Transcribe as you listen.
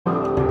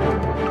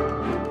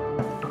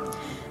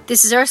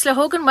This is Ursula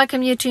Hogan.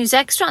 Welcome you to News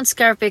Extra on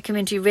Scariff Bay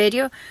Community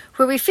Radio,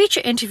 where we feature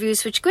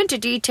interviews which go into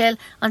detail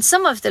on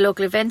some of the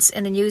local events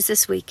in the news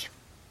this week.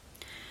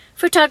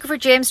 Photographer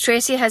James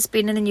Tracy has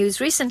been in the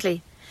news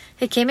recently.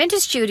 He came into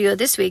studio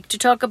this week to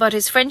talk about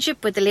his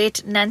friendship with the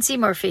late Nancy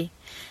Murphy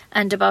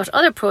and about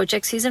other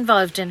projects he's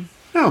involved in.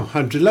 Now,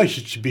 I'm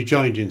delighted to be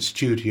joined in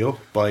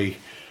studio by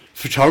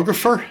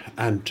photographer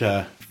and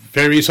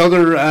various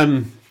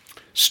other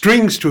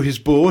strings to his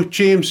bow,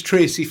 James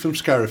Tracy from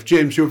Scariff.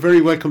 James, you're very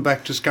welcome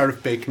back to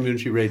Scariff Bay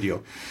Community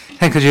Radio.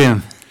 Thank you,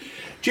 Jim.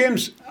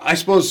 James, I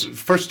suppose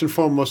first and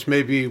foremost,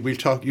 maybe we'll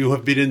talk. You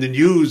have been in the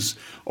news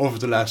over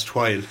the last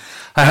while.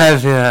 I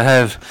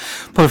have.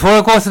 But before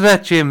I go to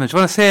that, Jim, I just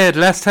want to say the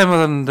last time I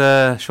was on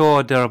the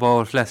show there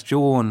about last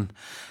June,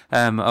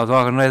 I was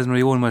organising a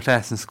reunion with my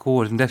class in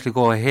school. It didn't actually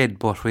go ahead,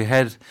 but we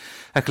had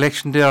a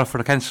collection there for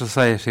the Cancer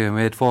Society. We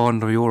made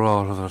 €400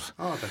 out of it.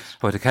 Oh, that's...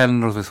 By the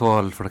calendars we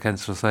sold for the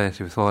Cancer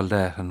Society, we sold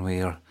that, and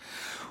we're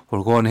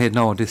going ahead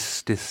now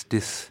this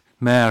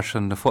March,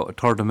 and the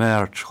 3rd of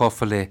March,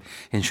 hopefully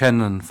in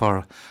Shannon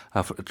for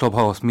a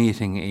clubhouse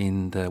meeting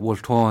in the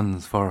Wolf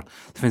Tones for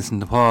Vincent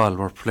de Paul.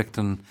 We're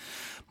collecting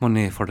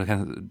money for the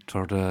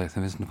St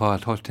Vincent de Paul,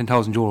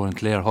 €10,000 in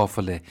Clare,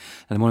 hopefully,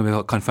 and the money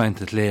will be confined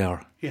to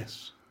Clare.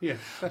 Yes. Yeah,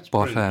 that's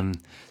but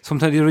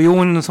sometimes the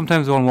reunions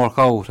sometimes don't work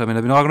out. I mean,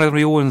 I've been organising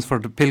reunions for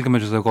the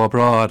pilgrimages that go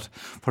abroad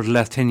for the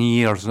last 10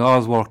 years, and it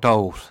always worked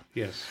out.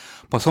 Yes.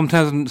 But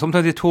sometimes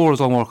the tours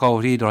don't work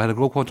out either. I had a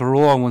group going to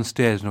Rome one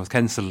stage and it was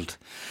cancelled.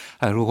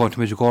 I had a group going to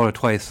Medjugorje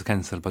twice, it was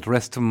cancelled, but the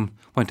rest of them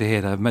went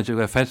ahead. I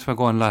Fatima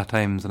going a lot of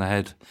times, and I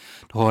had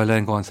the Holy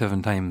Land going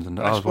 7 times, and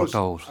it all worked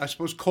out. I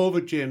suppose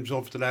COVID, James,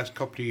 over the last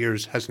couple of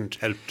years hasn't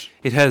helped.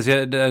 It has,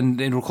 yeah, and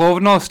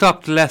COVID now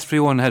stopped the last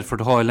free one I had for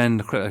the Holy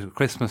Land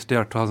Christmas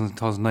there,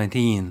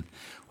 2019,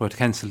 where it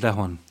cancelled that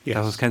one. Yes.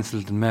 That was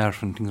cancelled in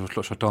March when things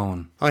were shut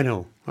down. I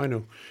know.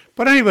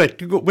 But anyway,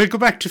 we'll go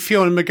back to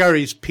Fiona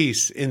McGarry's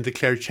piece in the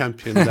Clare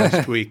Champion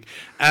last week.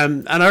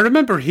 And I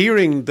remember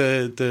hearing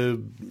the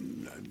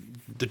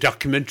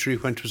documentary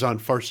when it was on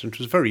first, and it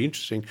was very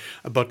interesting,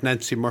 about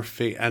Nancy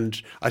Murphy,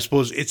 and I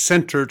suppose it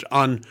centred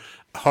on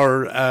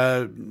her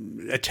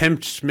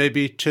attempts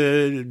maybe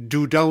to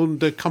do down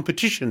the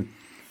competition.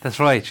 That's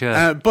right,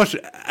 yeah. But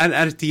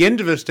at the end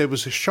of it, there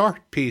was a short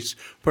piece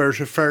where it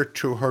referred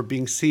to her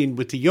being seen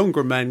with the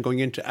younger man going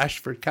into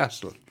Ashford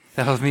Castle.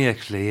 That was me,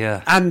 actually,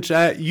 yeah. And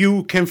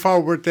you came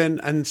forward then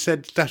and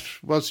said that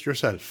was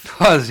yourself. It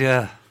was,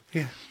 yeah.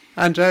 Yeah.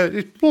 And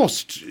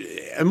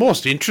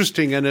most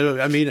interesting, and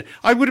I mean,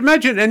 I would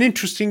imagine an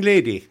interesting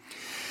lady.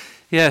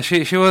 Yeah, she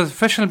was a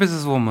professional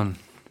businesswoman.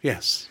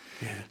 Yes.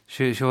 Yeah.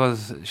 She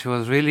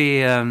was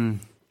really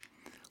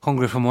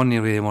hungry for money,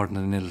 really, more than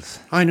anything else.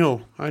 I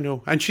know.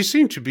 And she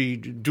seemed to be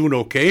doing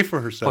okay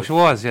for herself. Oh, she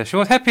was, yeah. She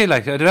was happy,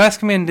 like. They're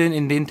asking me in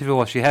the interview,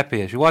 was she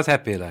happy? She was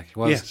happy, like.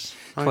 Yes.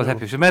 She was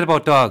happy. She made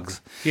about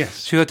dogs.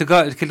 Yes. She had to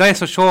go. Kildare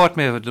was short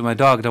me with my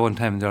dog that one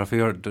time there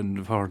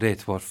for a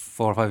date, about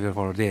 4 or 5 years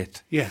for a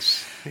date.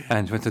 Yes. Yeah.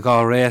 And she went to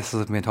go races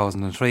with me in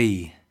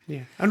 2003.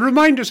 Yeah. And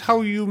remind us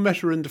how you met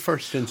her in the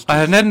first instance. I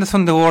had met in the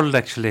Sunday World,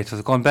 actually. It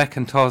was going back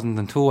in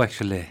 2002,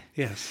 actually.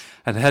 Yes.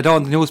 And I had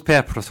on the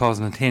newspaper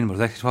 2010, but it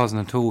was actually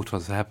 2002 it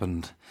was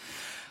happened.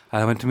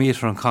 And I went to meet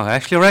her in Cong. I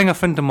actually rang a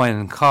friend of mine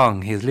in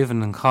Cong. He's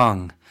living in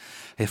Cong.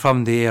 He's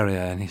from the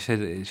area, and he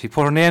said she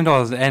put her name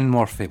down as Anne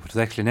Murphy, but it was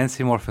actually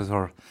Nancy Murphy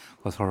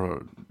was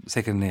her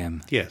second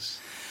name. Yes.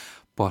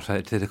 But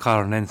I did call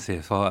her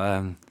Nancy, so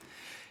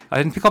I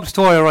didn't pick up the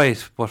story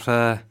right,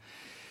 but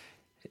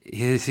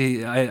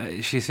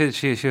she said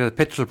she had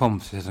petrol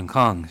pumps in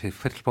Cong. She had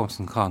petrol pumps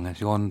in Cong, and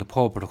she owned the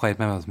pub where the Quiet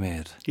Man was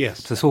made.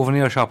 Yes. It's a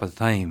souvenir shop at the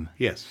time.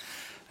 Yes.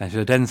 And she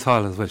had a dance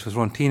hall as well. She was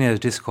running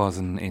teenage discos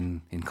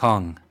in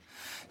Cong.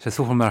 She had a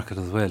supermarket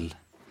as well.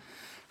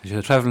 And she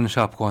had a travelling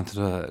shop going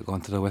to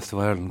the west of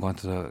Ireland, going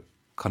to the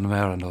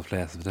Connemara and those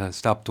places. But they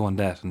stopped doing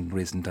that in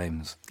recent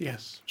times.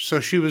 Yes. So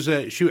she was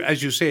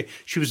as you say,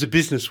 she was a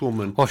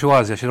businesswoman. Oh, she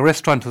was, yeah. She had a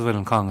restaurant as well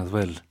in Cong as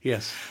well.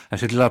 Yes. And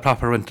she had a lot of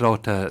proper rented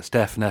out to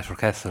staff in Ashford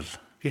Castle.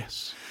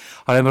 Yes.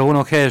 I remember one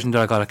occasion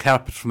there I got a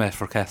carpet from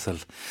Ashford Castle.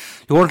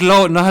 You weren't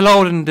not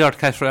allowed in there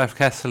at Ashford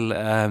Castle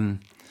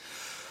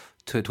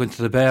to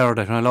enter the bar.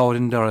 They're not allowed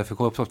in there if you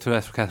go up to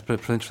Ashford Castle,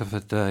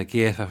 at the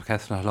gate of Ashford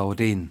Castle, not allowed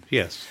in.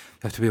 Yes.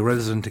 You have to be a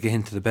resident to get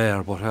into the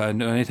bar, but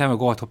any time I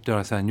go up there,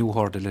 I say I knew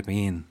her, they let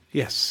me in.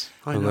 Yes,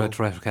 I know. Go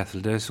to Ashford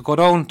Castle. They used to go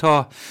down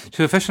to, she was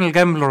a professional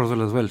gambler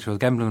as well. She was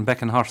gambling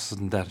backing horses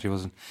and that.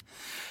 And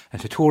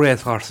she had 2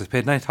 race horses,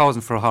 paid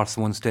 9,000 for a horse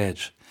in one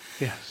stage.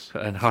 Yes.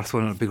 And a horse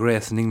won a big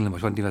race in England, but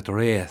she wasn't even at the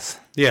race.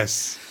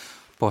 Yes.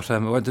 But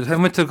when the time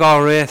we went to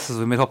go races,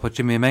 we met up with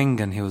Jimmy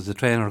Mangan. He was the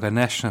trainer of Grand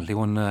National. He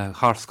won a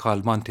horse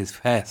called Monty's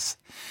Pass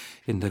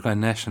in the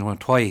Grand National, won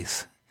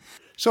twice.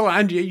 So,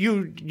 and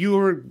you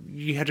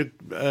had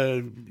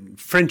a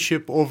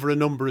friendship over a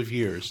number of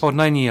years? About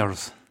 9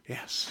 years.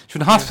 Yes. She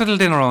was in hospital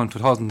then around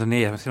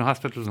 2008. I was in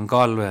hospital in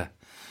Galway at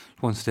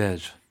one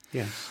stage.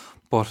 Yes.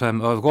 But I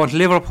was going to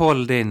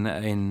Liverpool then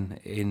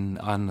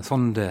on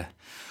Sunday.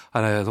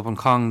 And I was up in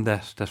Cong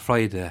that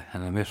Friday,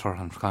 and I met her,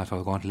 and I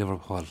was going to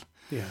Liverpool.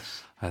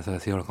 Yes. As I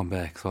see her come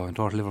back. So I went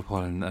over to Liverpool,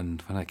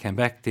 and when I came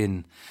back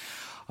then,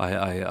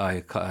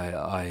 I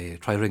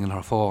tried ringing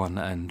her phone,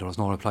 and there was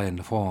no reply on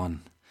the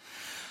phone.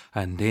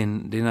 And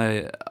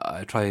then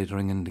I tried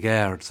ringing the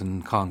guards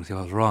in Cong to see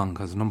what was wrong,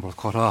 because the number was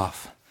cut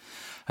off.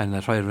 And I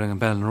tried ringing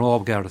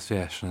Ballinrobe Guard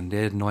Station, and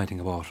they didn't know anything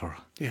about her.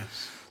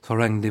 Yes. So I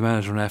rang the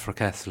manager in Effra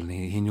Castle, and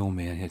he knew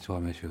me, and he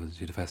told me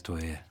she'd have passed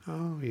away.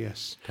 Oh,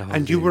 yes.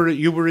 And you were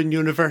in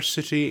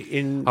university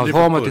in I was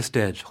Liverpool. home at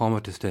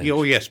this stage.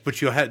 Oh, yes, but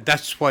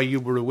that's why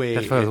you were away.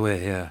 That's why I was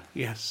away, yeah.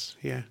 Yes,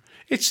 yeah.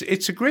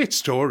 It's a great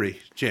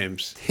story,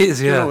 James. It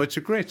is, yeah. You know, it's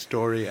a great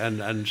story,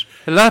 and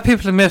a lot of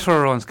people had met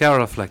her on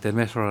Scariff, like they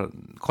met her.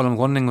 Colin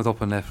Gunning was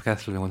up in Effra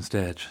Castle at one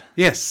stage.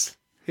 yes.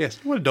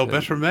 Well, no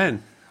better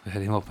man. We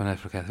had him up in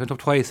Effra Castle. Went up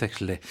twice,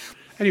 actually.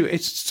 Anyway,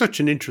 it's such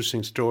an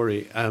interesting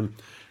story.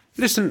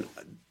 Listen,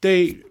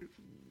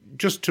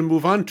 just to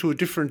move on to a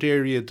different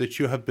area that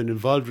you have been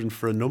involved in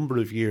for a number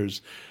of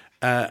years,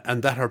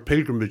 and that are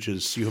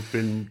pilgrimages. You have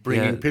been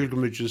bringing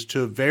pilgrimages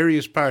to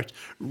various parts,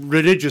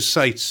 religious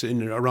sites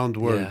around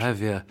the world. Yeah, I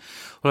have, yeah.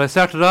 Well, I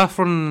started off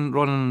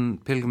running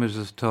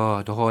pilgrimages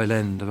to the Holy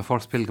Land. My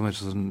first pilgrimage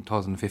was in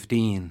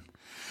 2015.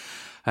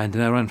 And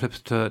then I ran trips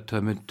to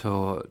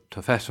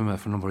Fatima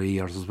for a number of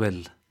years as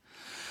well.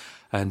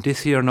 And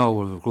this year now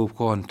we have a group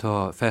going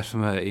to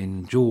Fatima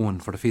in June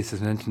for the Feast of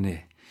St.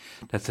 Anthony.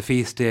 That's a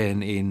feast day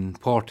in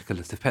Portugal.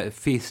 It's a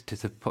feast.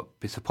 It's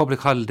a public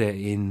holiday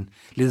in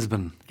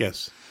Lisbon.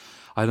 Yes.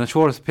 I'm not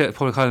sure it's a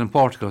public holiday in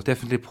Portugal. It's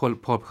definitely a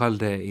public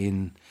holiday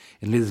in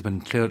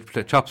Lisbon.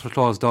 Shops were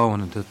closed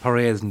down and there's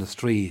parades in the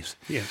street.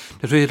 Yes.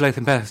 They treat it like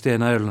the Patrick's Day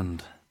in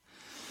Ireland.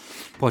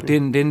 But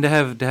then they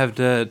have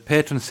the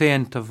patron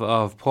saint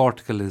of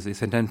Portugal is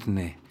St.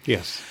 Anthony.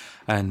 Yes.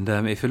 And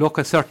if you look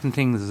at certain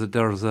things,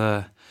 there's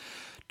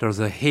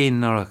a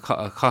hen or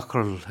a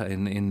cockerel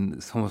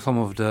in some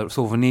of the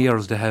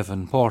souvenirs they have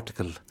in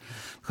Portugal.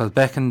 Because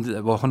back in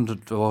about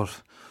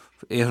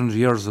 800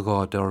 years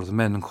ago, there was a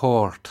man in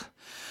court,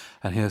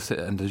 and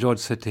the judge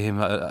said to him,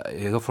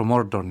 "You're up for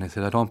murder," and he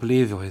said, "I don't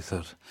believe you," he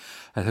said.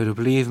 I said, "You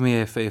believe me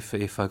if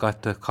I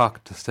got the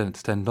cock to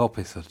stand up?"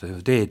 He said, "He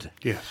was dead."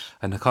 Yes.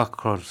 And the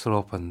cockerel stood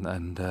up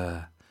and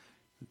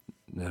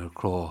the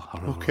crow.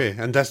 Okay,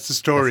 and that's the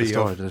story.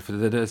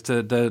 It's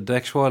the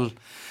actual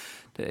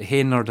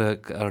hen or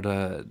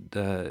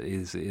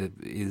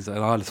is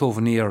all the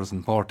souvenirs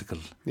in Portugal.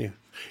 Yeah.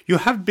 You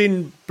have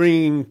been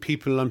bringing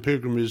people on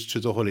pilgrimage to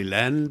the Holy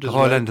Land. The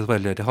Holy Land as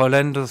well. Yeah. The Holy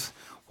Land was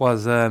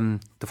the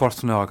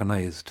first one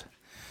organised.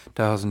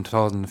 That was in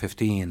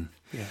 2015.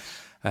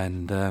 Yes.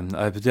 And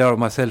I was there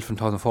myself in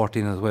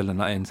 2014 as well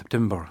in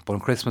September. But in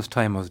Christmas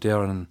time I was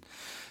there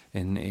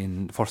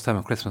in first time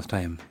at Christmas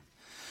time.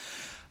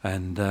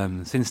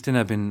 And since then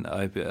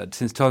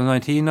since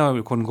 2019 now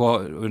we couldn't go.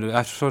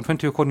 After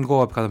 2020 we couldn't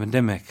go because of the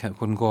pandemic. I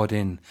couldn't go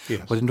then.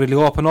 Yes. We didn't really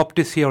open up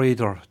this year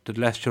either. The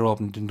last year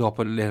didn't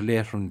open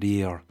later in the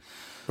year.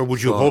 Or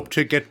would you hope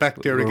to get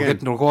back there again?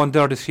 We're going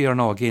there this year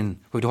now again.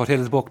 With the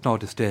hotels booked now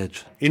at this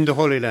stage. In the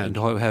Holy Land?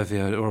 We have,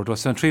 we're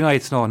 3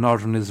 nights now in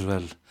northern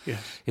Israel.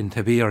 Yes. In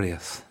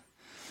Tiberias.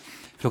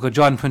 If you look at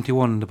John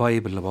 21 in the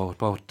Bible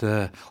about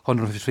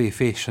 153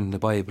 fish in the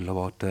Bible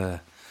about the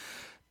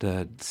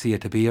Sea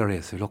of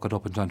Tiberias. If you look it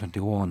up in John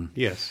 21,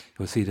 yes,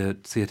 you'll see the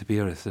Sea of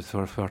Tiberias. That's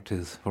where it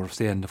is. We're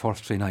staying the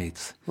first 3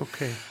 nights.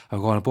 Okay. I'm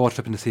going on a boat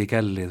trip in the Sea of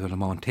Galilee as well,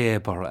 Mount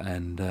Tabor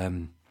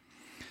and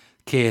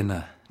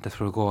Cana. That's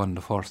where we're going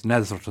the first,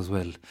 Nazareth as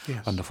well,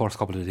 yes, on the first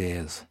couple of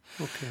days.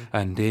 Okay.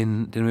 And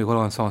then we go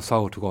on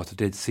south to go to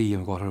Dead Sea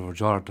and we go to River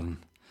Jordan.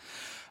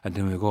 And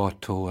then we go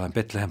to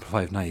Bethlehem for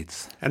 5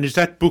 nights. And is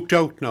that booked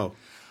out now?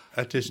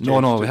 At this stage?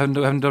 No, we haven't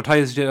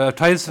advertised. You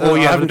haven't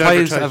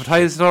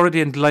advertised it already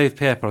in the live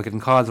paper,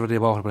 getting calls already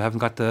about it, but I haven't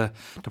got the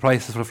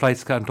prices for the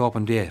flights can't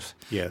open yet.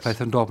 Yes. Flights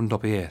haven't opened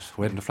up yet.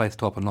 We're waiting the flights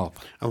to open up.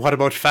 And what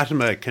about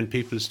Fatima? Can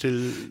people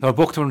still... They're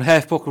booked, more than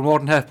half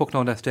booked now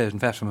on that stage in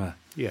Fatima.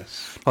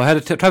 Yes. I had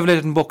a travel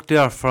agent booked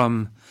there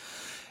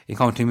in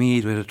County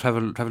Meath. We had a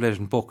travel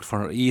agent booked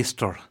for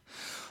Easter.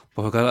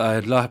 But I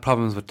had a lot of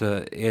problems with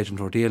the agent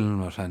we're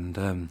dealing with, and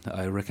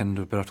I reckon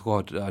we'd better to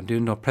go. I'm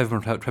doing the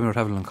Premier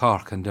Travel in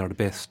Cork, and they're the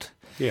best.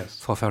 Yes.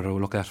 So far, they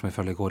look after me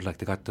fairly good. Like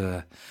they got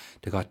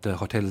the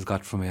hotels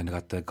got for me, and they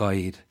got the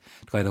guide.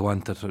 The guide I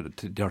wanted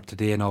there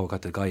today now.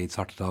 Got the guide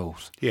sorted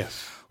out.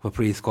 Yes. With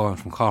priest going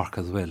from Cork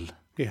as well.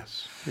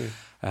 Yes. Yeah.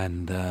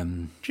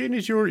 And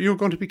James, you're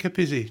going to be kept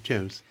busy,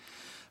 James.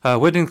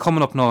 Wedding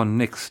coming up now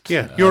next.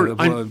 Yeah,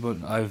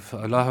 I've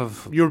a lot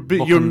of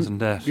bookings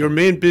and that. Your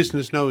main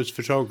business now is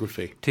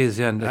photography. It is,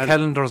 yeah. And the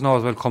calendars now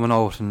as well coming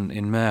out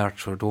in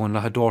March. We're doing a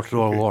lot of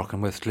door-to-door work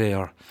in West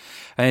Clare.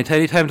 And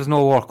anytime there's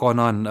no work going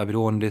on, I'll be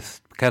doing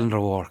this calendar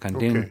work. And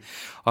then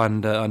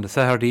on the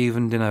Saturday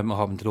evening, then I'm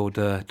having to do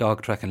the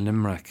dog track in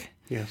Limerick.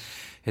 Yes.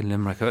 In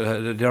Limerick.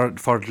 There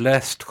for the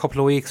last couple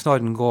of weeks now I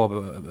didn't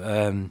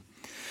go.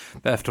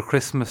 After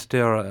Christmas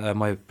there,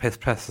 my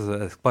press has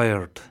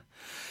expired.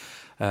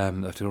 I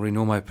have to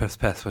renew my press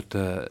pass with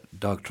the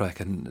dog track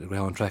and the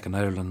greyhound track in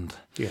Ireland.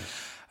 Yes.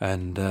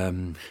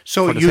 And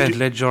So for the you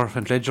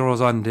St. Ledger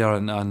was on there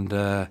on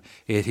the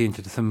 18th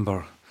of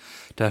December.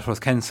 That was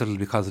cancelled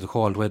because of the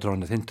cold weather on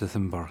the 10th of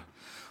December.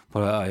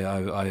 But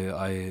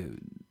I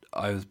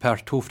was part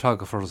of 2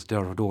 photographers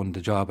there doing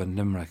the job in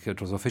Limerick.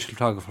 It was official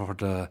photographer for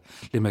the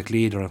Limerick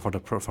Leader and for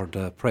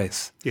the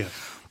press. Yes.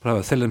 But I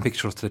was selling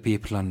pictures to the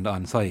people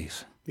on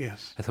site.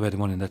 Yes. That's how I had the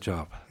money in that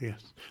job. Yes.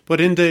 But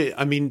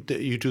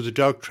you do the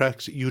dog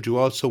tracks, you do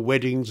also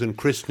weddings and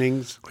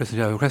christenings.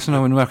 Christening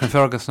now in American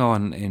Fergus now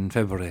in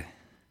February.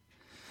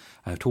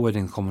 I have 2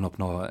 weddings coming up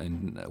now,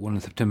 one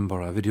in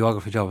September, a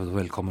videography job as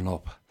well coming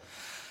up.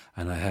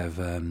 And I have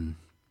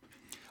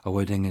a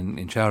wedding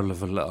in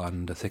Charleville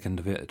on the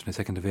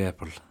 22nd of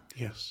April.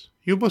 Yes.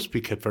 You must be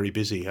kept very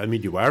busy. I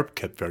mean, you are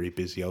kept very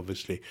busy,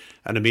 obviously.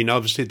 And I mean,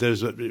 obviously,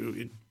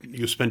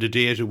 you spend a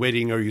day at a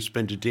wedding or you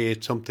spend a day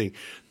at something.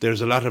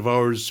 There's a lot of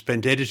hours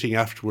spent editing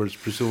afterwards,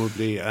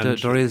 presumably. And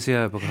There is,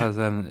 yeah, because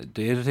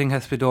the editing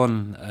has to be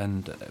done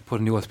and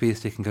put a USB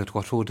stick and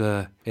go through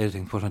the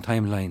editing, put on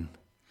timeline.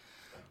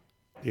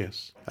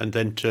 Yes. And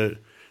then to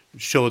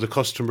show the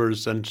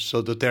customers and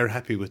so that they're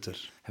happy with it.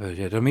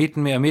 Yeah, they're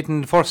meeting me. I'm meeting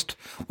the first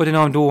wedding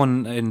I'm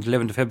doing in the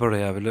 11th of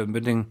February. I have a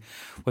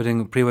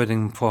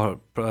pre-wedding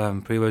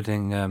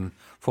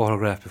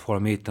photograph before I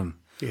meet them.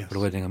 Yes. For the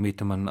wedding, I meet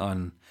them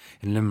in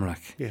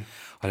Limerick. Yeah.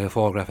 I have a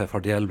photograph for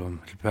the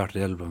album, part of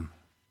the album.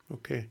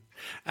 Okay.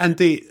 And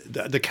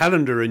the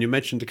calendar, and you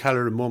mentioned the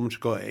calendar a moment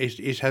ago,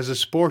 it has a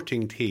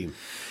sporting theme.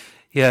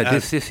 Yeah,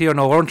 this year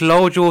now, we weren't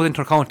allowed to use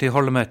inter-county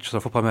hurling matches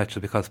or football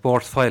matches because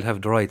Sportsfile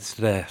have the rights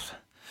to that.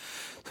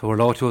 So we're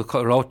allowed to use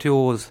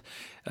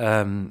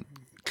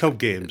club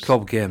games.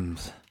 Club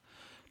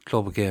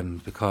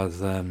games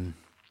because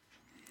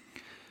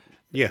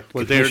yeah,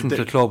 well,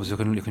 the clubs you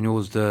can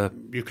use the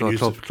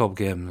club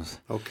games.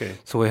 Okay.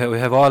 So we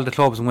have all the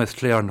clubs in West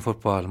Clare in the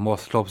football,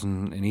 most clubs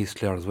in East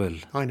Clare as well.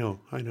 I know.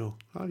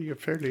 Oh, you're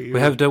fairly.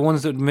 We have the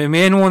ones the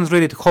main ones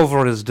really to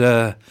cover is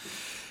the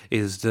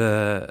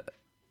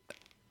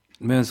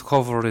winners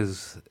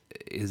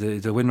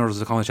of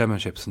the county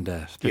championships and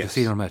that. The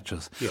senior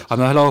matches. Yes. I'm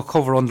not allowed to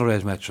cover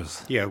underage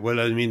matches. Yeah, well,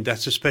 I mean,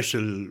 that's a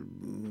special.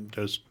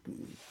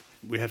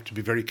 We have to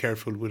be very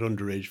careful with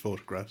underage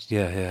photographs.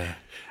 Yeah.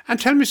 And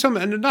tell me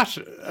something, and not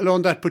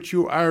alone that, but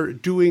you are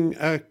doing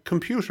a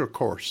computer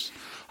course.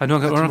 I don't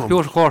get a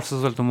computer course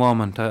as well at the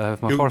moment. I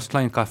have my first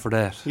client got for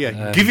that.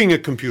 Yeah, giving a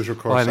computer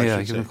course.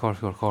 Giving a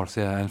course,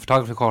 yeah, and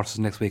photography courses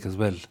next week as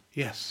well.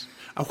 Yes.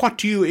 And what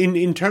do you,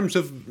 in terms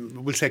of,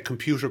 we'll say,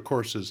 computer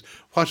courses,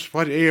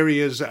 what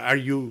areas are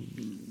you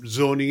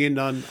zoning in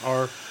on?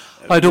 Or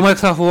I do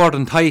Microsoft Word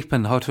and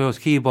typing, how to use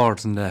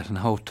keyboards and that, and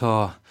how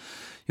to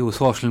use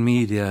social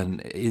media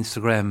and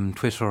Instagram,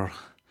 Twitter,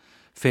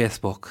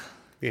 Facebook.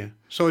 Yeah,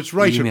 so it's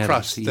right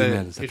across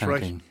emails, that kind of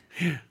thing.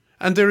 Yeah.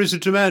 And there is a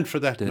demand for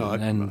that now.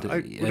 And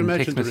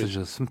text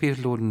messages. Some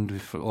people wouldn't be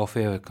off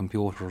air with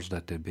computers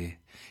that they'd be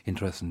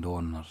interested in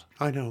doing that.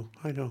 I know.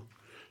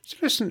 So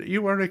listen,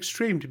 you are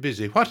extremely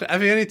busy.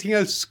 Have you anything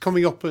else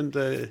coming up in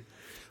the...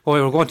 Oh,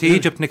 we're going to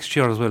Egypt next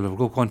year as well.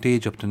 We're going to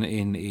Egypt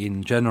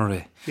in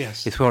January.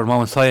 Yes. It's where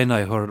Mount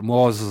Sinai, where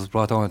Moses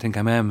brought down the Ten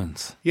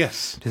Commandments.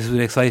 Yes. This is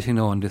really exciting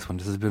now on this one.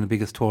 This has been the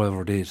biggest tour I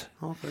ever did.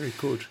 Oh, very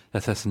good.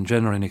 That's in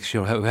January next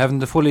year. We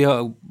haven't fully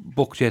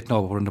booked yet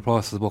now, but we're in the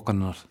process of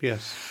booking it.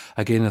 Yes.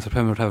 Again, it's a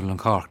Premier Travel in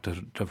Cork,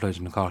 the Travel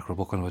Agent in Cork, we're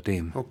booking with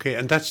them. Okay,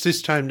 and that's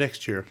this time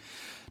next year?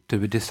 To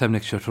be this time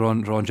next year,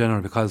 around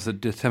January, because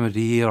at this time of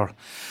the year,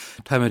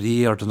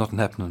 there's nothing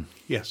happening.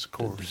 Yes, of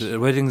course. The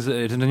weddings,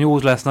 in the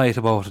news last night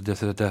about it, they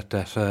said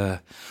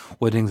that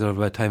weddings are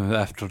by the time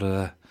after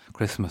the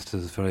Christmas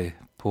is very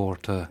poor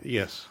to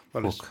yes.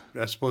 Well, book.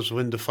 I suppose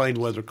when the fine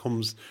weather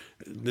comes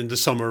in the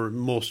summer,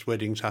 most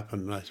weddings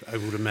happen, I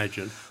would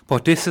imagine.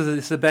 But this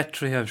is a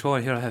battery I'm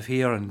showing here. I have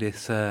here, and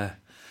this is a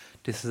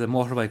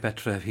motorbike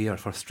battery I have here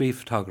for street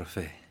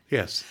photography.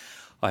 Yes.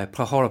 I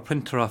pour a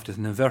printer off this,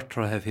 an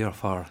inverter I have here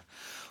for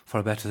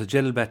a battery, a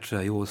gel battery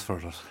I use for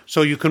it.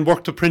 So you can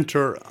work the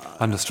printer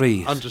on the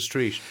street. And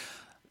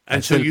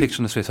sell pictures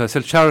on the street. So I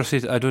sell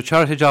charity. I do a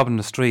charity job in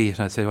the street,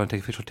 and I say I want to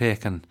take a picture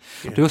taken.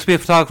 Yeah. There used to be a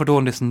photographer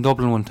doing this in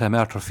Dublin one time,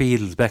 Arthur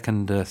Fields, back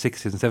in the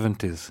 60s and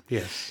 70s.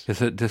 Yes.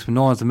 There's been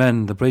known as the man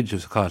in the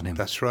bridges, calling him.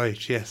 That's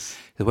right. Yes.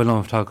 He's a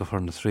well-known photographer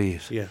on the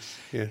street. Yes.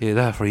 Yeah. He did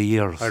that for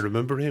years. I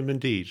remember him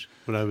indeed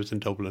when I was in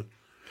Dublin.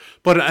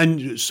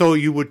 And so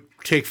you would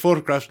take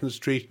photographs in the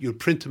street, you'd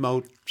print them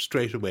out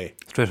straight away.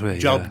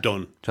 Job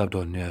done. Job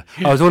done, yeah.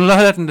 I was doing a lot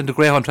of that in the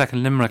Greyhound track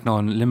in Limerick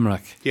now,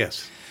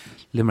 Yes.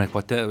 Limerick,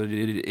 but it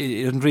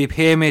didn't really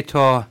pay me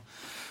to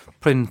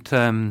print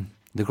the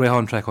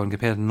Greyhound track. I wouldn't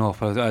get paid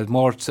enough. I was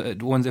more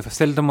ones, if I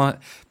sell them,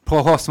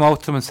 host them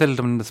out to them and sell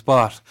them in the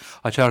spot,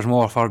 I charge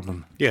more for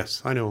them.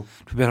 Yes, I know.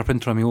 It's a better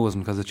printer I'm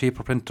using, because a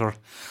cheaper printer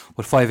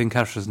with 5 ink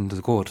cartridges isn't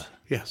as good.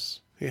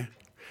 Yes, yeah.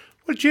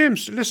 Well,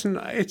 James, listen,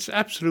 it's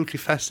absolutely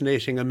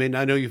fascinating. I mean,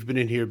 I know you've been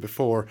in here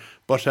before,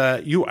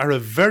 but you are a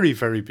very,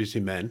 very busy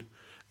man,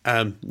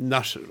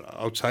 not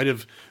outside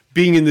of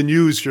being in the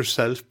news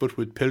yourself, but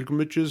with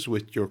pilgrimages,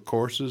 with your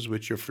courses,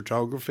 with your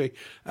photography.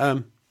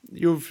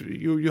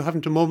 You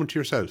haven't a moment to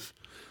yourself.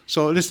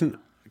 So listen,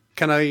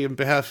 can I, on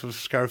behalf of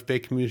Scariff Bay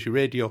Community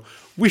Radio,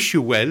 wish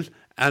you well,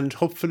 and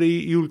hopefully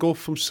you'll go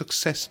from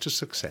success to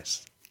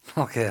success.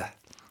 Okay.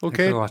 Okay,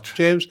 Thanks very much.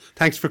 James,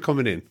 thanks for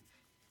coming in.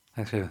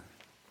 Thanks, you.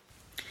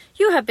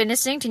 You have been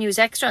listening to News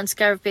Extra on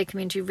Scariff Bay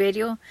Community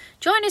Radio.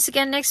 Join us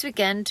again next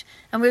weekend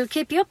and we'll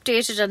keep you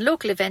updated on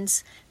local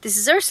events. This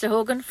is Ursula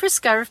Hogan for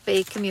Scariff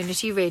Bay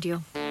Community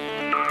Radio.